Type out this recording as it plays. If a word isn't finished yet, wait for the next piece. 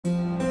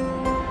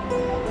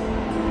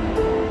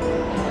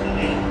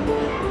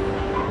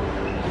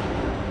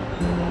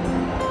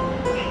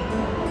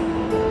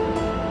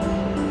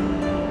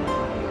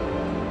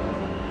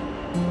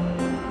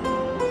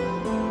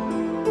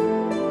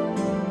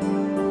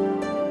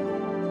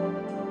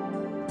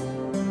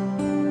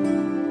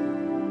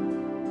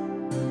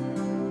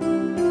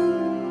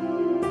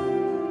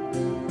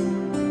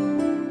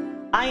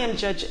am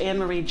Judge Anne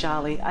Marie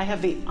Jolly. I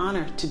have the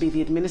honor to be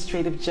the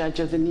administrative judge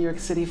of the New York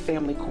City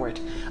Family Court,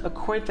 a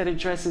court that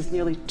addresses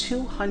nearly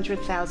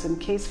 200,000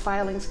 case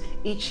filings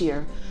each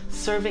year,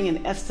 serving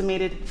an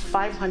estimated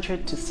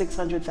 500 to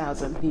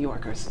 600,000 New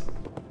Yorkers.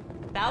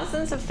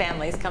 Thousands of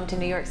families come to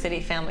New York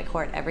City Family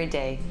Court every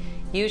day,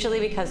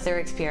 usually because they're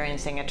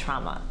experiencing a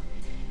trauma.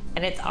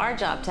 And it's our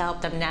job to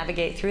help them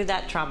navigate through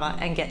that trauma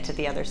and get to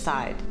the other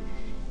side.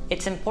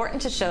 It's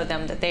important to show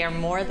them that they are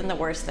more than the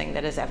worst thing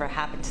that has ever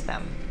happened to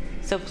them.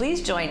 So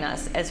please join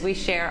us as we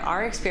share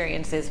our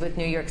experiences with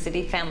New York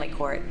City Family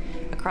Court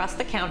across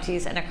the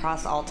counties and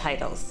across all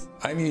titles.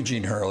 I'm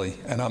Eugene Hurley,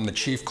 and I'm the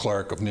Chief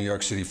Clerk of New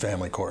York City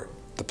Family Court,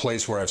 the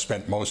place where I've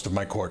spent most of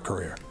my court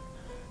career.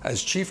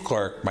 As Chief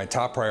Clerk, my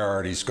top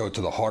priorities go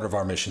to the heart of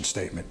our mission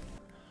statement: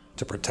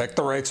 to protect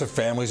the rights of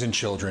families and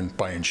children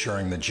by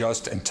ensuring the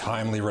just and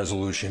timely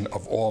resolution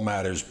of all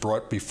matters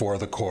brought before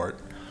the court,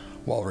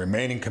 while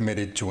remaining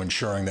committed to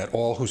ensuring that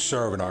all who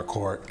serve in our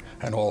court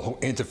and all who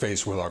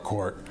interface with our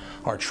court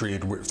are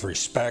treated with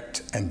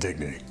respect and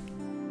dignity.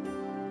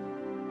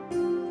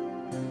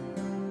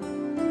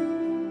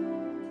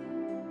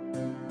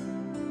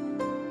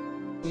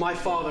 My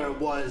father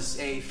was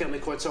a family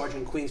court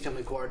sergeant in Queens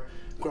Family Court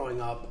growing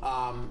up.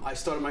 I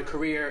started my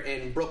career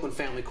in Brooklyn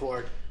Family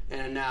Court,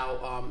 and now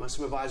I'm a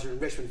supervisor in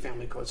Richmond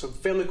Family Court. So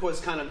family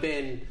court's kind of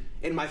been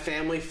in my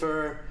family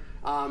for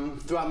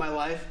throughout my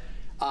life.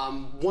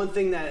 One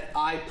thing that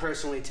I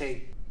personally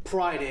take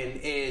pride in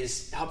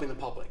is helping the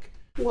public.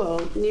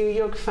 Well, New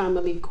York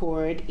Family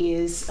Court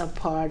is a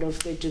part of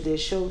the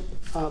judicial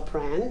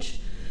branch,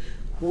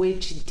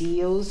 which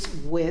deals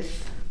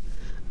with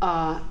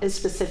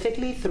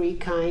specifically three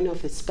kinds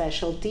of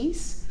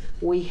specialties.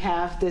 We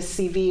have the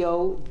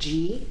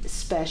CVOG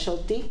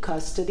specialty: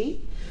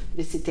 custody,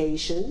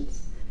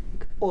 visitations,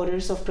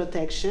 orders of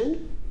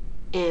protection,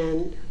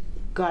 and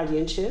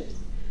guardianship.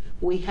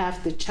 We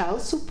have the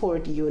child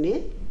support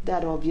unit,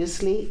 that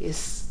obviously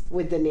is,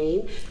 with the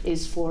name,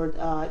 is for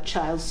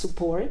child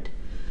support,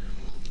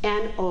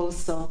 and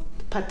also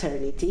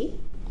paternity.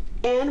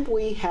 And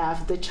we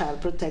have the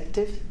child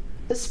protective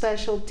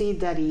specialty,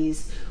 that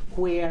is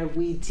where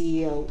we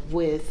deal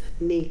with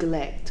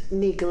neglect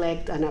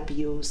and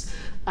abuse,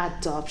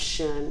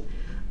 adoption,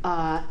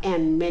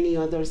 and many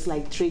others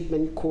like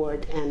treatment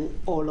court and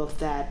all of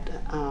that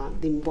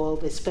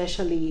involve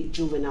especially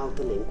juvenile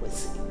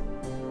delinquency.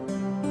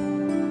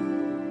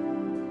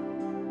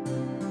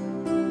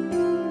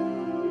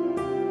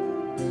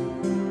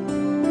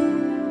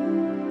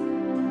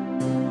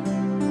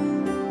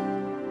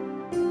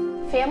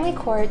 Family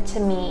court to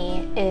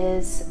me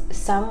is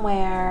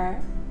somewhere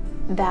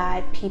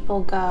that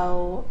people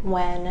go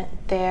when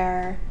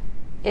there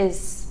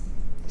is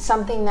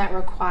something that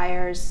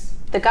requires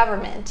the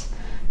government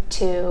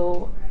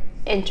to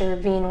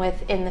intervene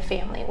within the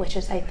family, which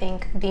is, I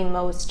think, the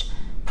most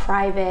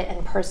private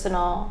and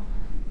personal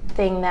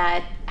thing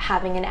that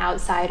having an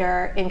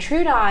outsider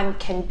intrude on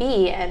can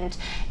be. And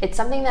it's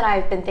something that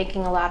I've been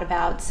thinking a lot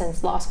about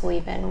since law school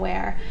even,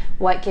 where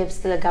what gives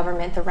the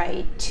government the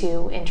right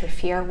to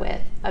interfere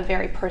with a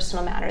very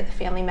personal matter, the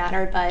family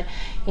matter. But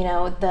you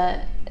know,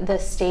 the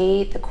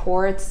state, the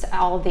courts,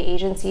 all of the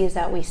agencies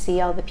that we see,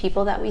 all the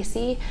people that we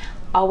see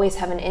always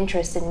have an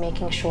interest in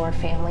making sure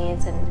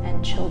families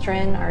and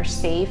children are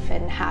safe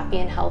and happy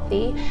and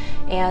healthy.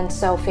 And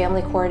so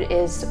family court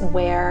is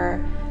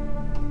where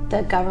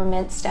the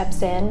government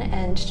steps in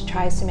and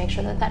tries to make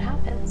sure that that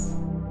happens.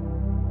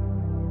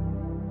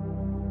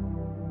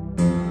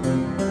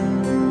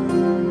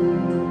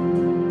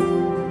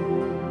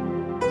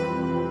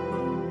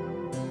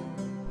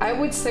 I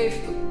would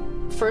say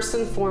first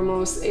and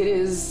foremost, it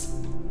is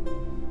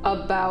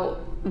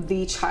about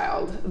the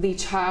child. The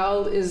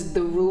child is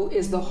the root,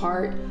 is the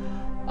heart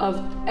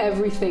of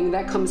everything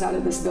that comes out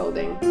of this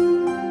building.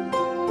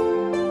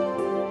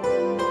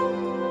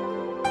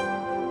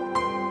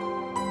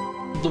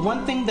 The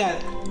one thing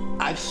that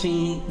I've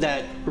seen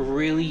that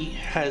really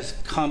has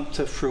come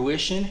to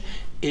fruition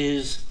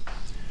is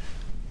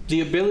the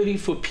ability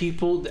for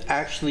people to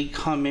actually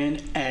come in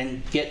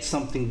and get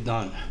something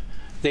done.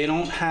 They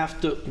don't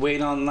have to wait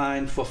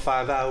online for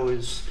 5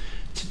 hours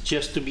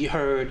just to be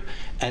heard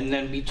and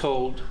then be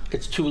told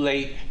it's too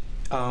late,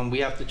 we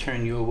have to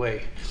turn you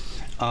away.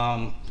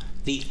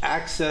 The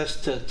access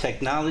to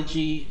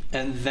technology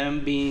and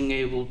them being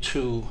able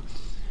to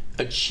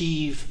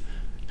achieve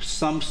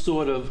some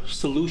sort of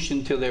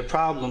solution to their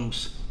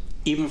problems,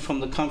 even from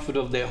the comfort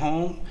of their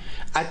home,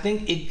 I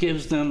think it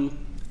gives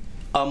them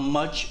a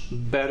much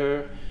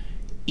better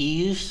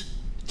ease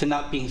to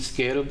not being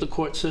scared of the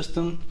court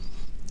system.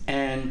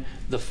 And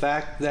the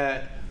fact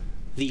that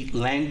the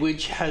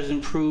language has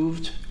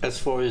improved as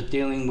far as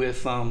dealing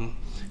with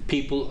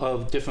people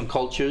of different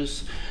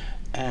cultures,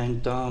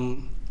 and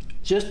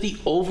just the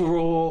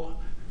overall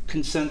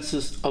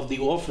consensus of the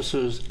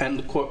officers and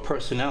the court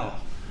personnel.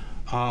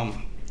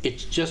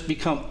 It's just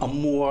become a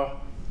more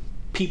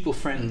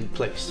people-friendly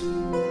place.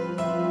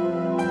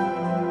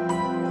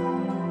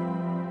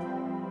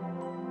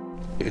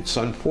 It's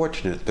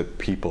unfortunate that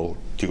people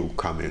do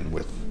come in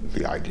with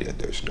the idea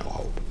there's no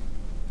hope.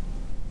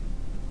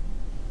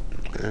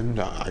 And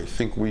I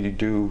think we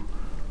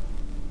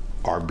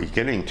are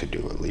beginning to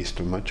do at least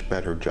a much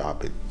better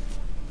job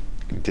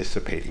at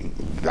dissipating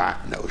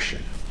that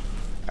notion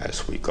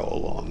as we go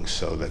along,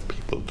 so that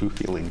people do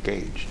feel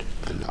engaged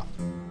enough.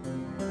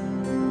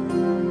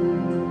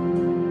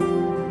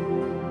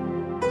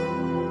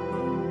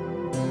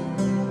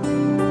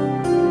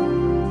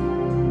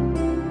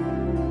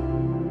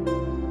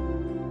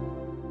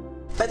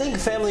 I think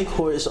family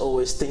court is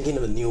always thinking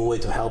of a new way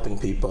to helping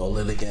people,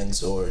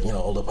 litigants, or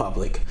all the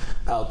public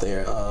out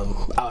there.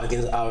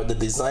 The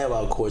design of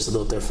our court is a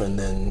little different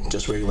than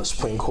just regular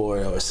Supreme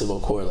Court or civil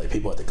court. Like,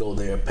 people have to go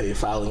there, pay a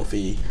filing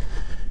fee,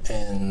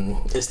 and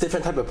it's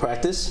different type of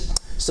practice.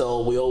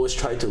 So we always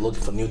try to look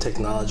for new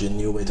technology, a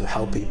new way to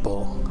help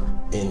people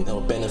and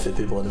benefit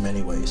people in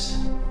many ways.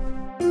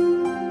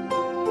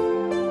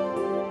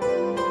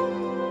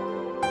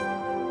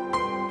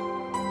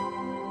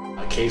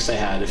 Case I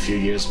had a few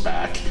years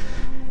back,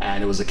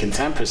 and it was a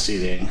contempt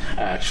proceeding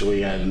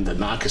actually, and the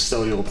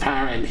non-custodial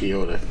parent, he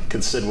owed a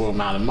considerable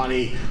amount of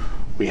money.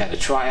 We had a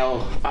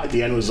trial.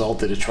 The end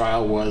result of the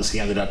trial was he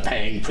ended up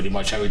paying pretty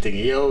much everything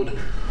he owed,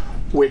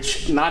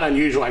 which, not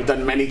unusual. I've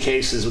done many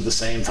cases with the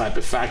same type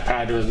of fact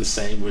pattern,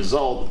 same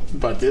result,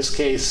 but this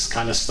case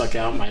kind of stuck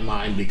out in my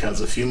mind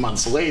because a few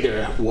months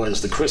later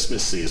was the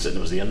Christmas season.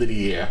 It was the end of the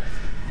year.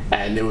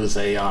 And there was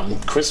a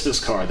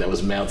Christmas card that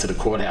was mailed to the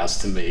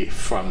courthouse to me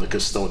from the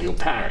custodial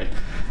parent.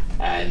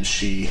 And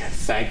she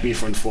thanked me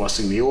for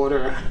enforcing the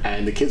order,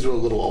 and the kids were a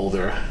little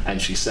older,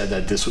 and she said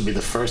that this would be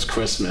the first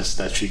Christmas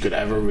that she could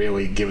ever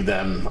really give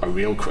them a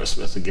real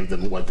Christmas and give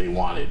them what they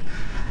wanted.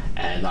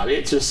 And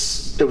it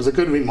was a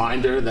good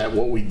reminder that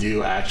what we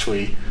do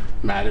actually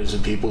matters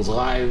in people's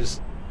lives.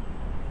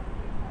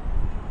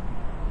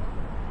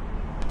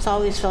 So I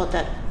always felt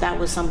that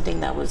was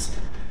something that was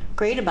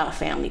great about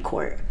family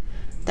court.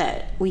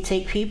 That we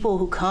take people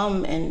who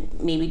come and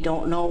maybe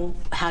don't know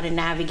how to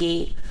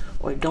navigate,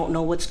 or don't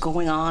know what's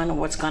going on or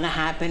what's going to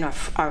happen, or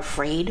are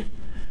afraid,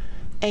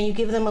 and you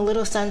give them a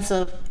little sense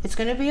of, it's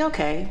going to be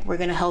okay, we're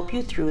going to help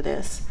you through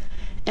this,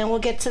 and we'll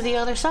get to the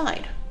other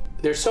side.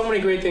 There's so many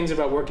great things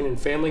about working in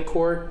family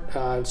court,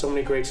 so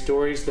many great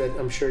stories that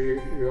I'm sure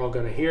you're all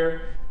going to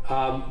hear.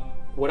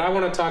 What I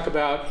want to talk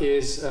about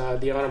is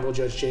the Honorable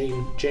Judge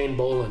Jane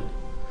Boland.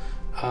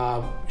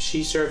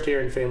 She served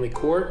here in family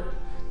court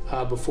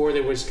before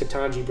there was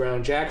Ketanji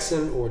Brown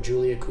Jackson or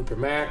Julia Cooper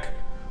Mack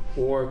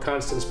or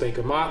Constance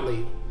Baker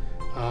Motley.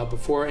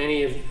 Before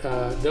any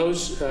of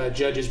those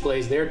judges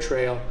blazed their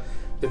trail,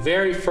 the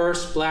very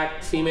first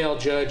black female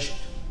judge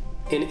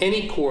in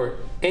any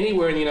court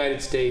anywhere in the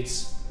United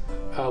States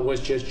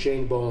was Judge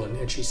Jane Boland,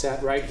 and she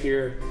sat right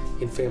here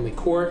in family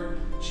court.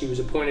 She was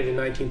appointed in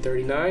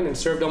 1939 and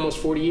served almost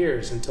 40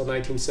 years until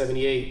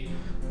 1978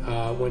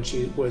 when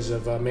she was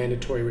of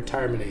mandatory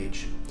retirement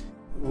age.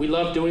 We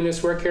love doing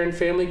this work here in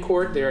family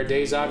court. There are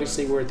days,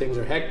 obviously, where things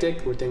are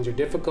hectic, where things are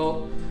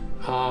difficult.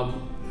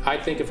 I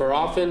think if we're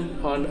often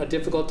on a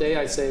difficult day,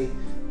 I'd say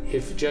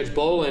if Judge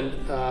Boland,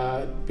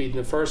 being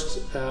the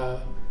first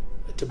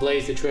to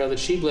blaze the trail that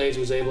she blazed,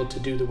 was able to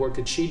do the work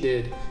that she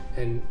did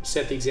and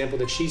set the example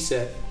that she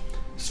set,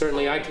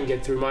 certainly I can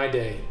get through my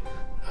day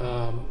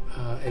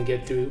and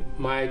get through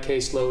my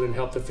caseload and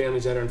help the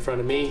families that are in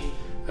front of me,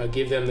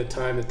 give them the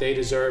time that they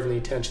deserve and the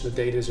attention that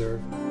they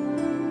deserve.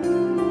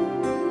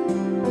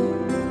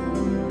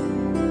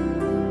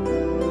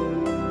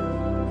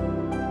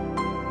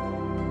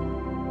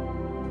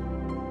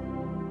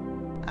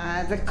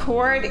 The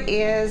court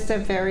is a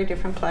very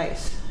different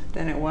place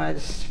than it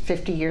was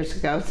 50 years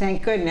ago,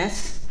 thank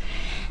goodness.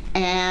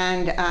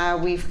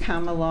 And we've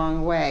come a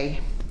long way.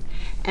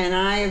 And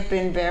I have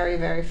been very,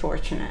 very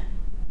fortunate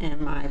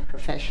in my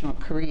professional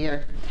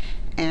career.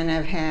 And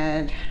I've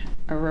had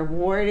a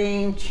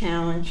rewarding,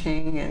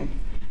 challenging, and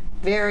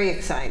very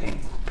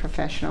exciting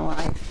professional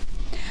life.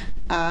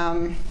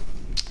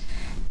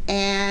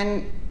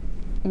 And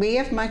we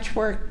have much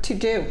work to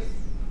do.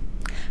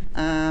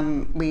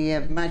 We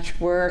have much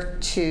work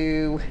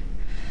to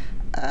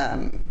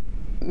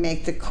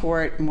make the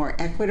court more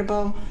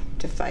equitable,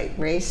 to fight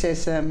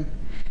racism,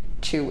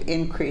 to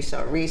increase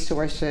our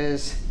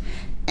resources,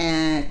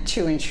 and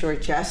to ensure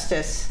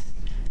justice,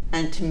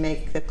 and to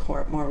make the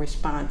court more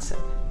responsive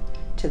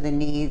to the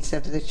needs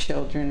of the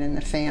children and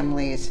the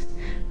families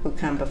who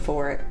come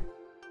before it.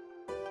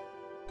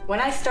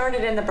 When I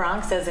started in the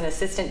Bronx as an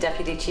assistant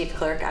deputy chief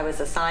clerk, I was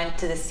assigned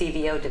to the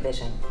CVO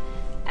division.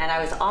 And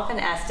I was often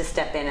asked to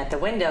step in at the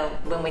window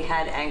when we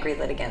had angry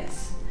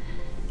litigants.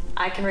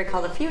 I can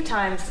recall a few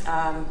times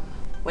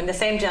when the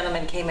same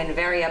gentleman came in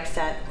very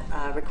upset,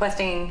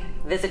 requesting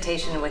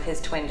visitation with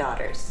his twin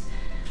daughters.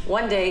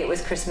 One day it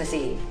was Christmas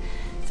Eve.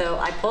 So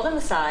I pulled him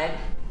aside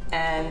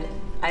and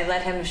I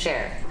let him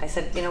share. I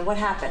said, you know, what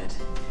happened?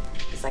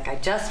 He's like, I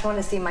just want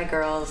to see my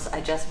girls. I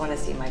just want to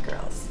see my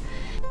girls.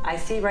 I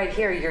see right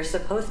here, you're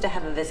supposed to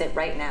have a visit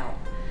right now.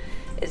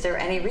 Is there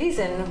any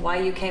reason why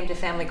you came to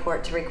family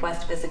court to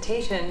request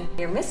visitation?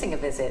 You're missing a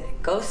visit.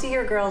 Go see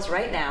your girls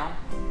right now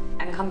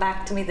and come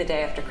back to me the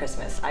day after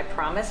Christmas. I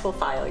promise we'll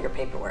file your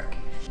paperwork.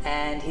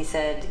 And he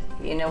said,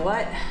 you know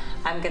what?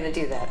 I'm gonna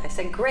do that. I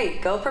said,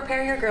 great, go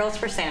prepare your girls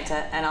for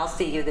Santa and I'll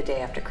see you the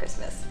day after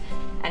Christmas.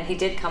 And he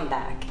did come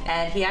back.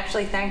 And he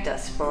actually thanked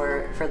us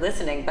for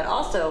listening, but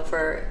also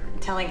for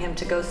telling him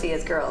to go see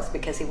his girls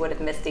because he would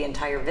have missed the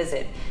entire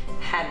visit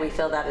had we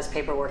filled out his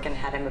paperwork and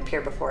had him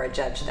appear before a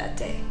judge that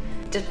day.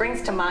 It just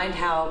brings to mind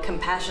how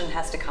compassion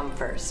has to come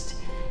first.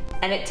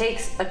 And it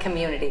takes a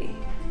community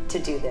to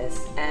do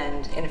this.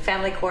 And in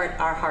family court,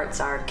 our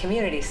hearts are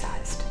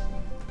community-sized.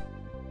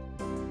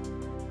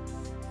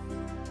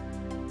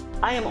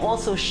 I am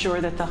also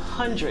sure that the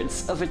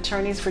hundreds of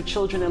attorneys for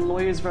children and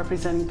lawyers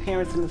representing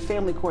parents in the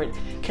family court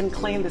can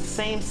claim the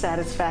same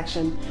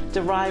satisfaction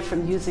derived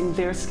from using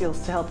their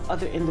skills to help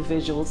other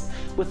individuals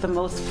with the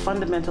most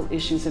fundamental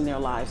issues in their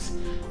lives.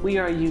 We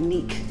are a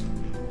unique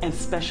and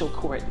special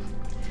court.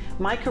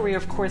 My career,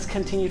 of course,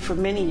 continued for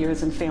many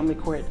years in family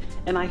court,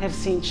 and I have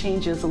seen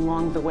changes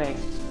along the way.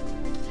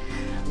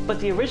 But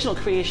the original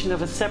creation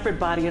of a separate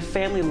body of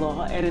family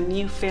law and a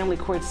new family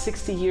court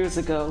 60 years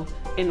ago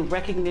in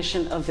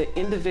recognition of the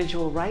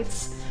individual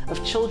rights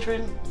of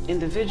children,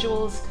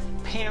 individuals,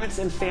 parents,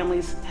 and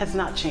families has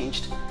not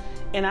changed.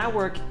 In our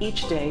work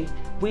each day,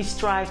 we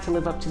strive to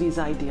live up to these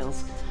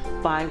ideals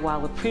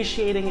while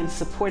appreciating and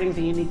supporting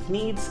the unique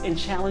needs and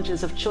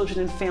challenges of children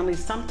and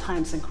families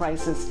sometimes in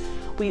crisis.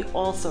 We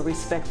also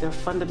respect their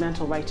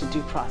fundamental right to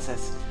due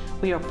process.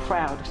 We are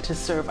proud to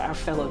serve our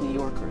fellow New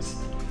Yorkers.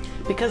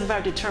 Because of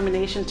our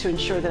determination to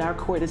ensure that our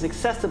court is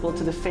accessible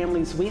to the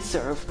families we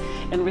serve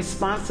and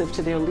responsive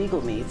to their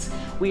legal needs,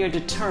 we are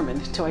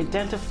determined to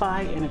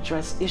identify and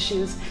address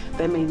issues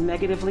that may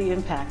negatively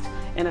impact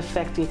and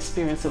affect the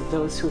experience of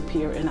those who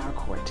appear in our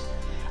court.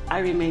 I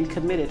remain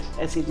committed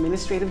as the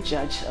administrative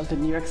judge of the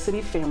New York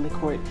City Family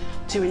Court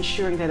to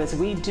ensuring that as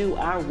we do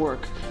our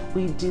work,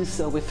 we do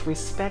so with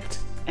respect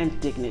and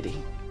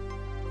dignity.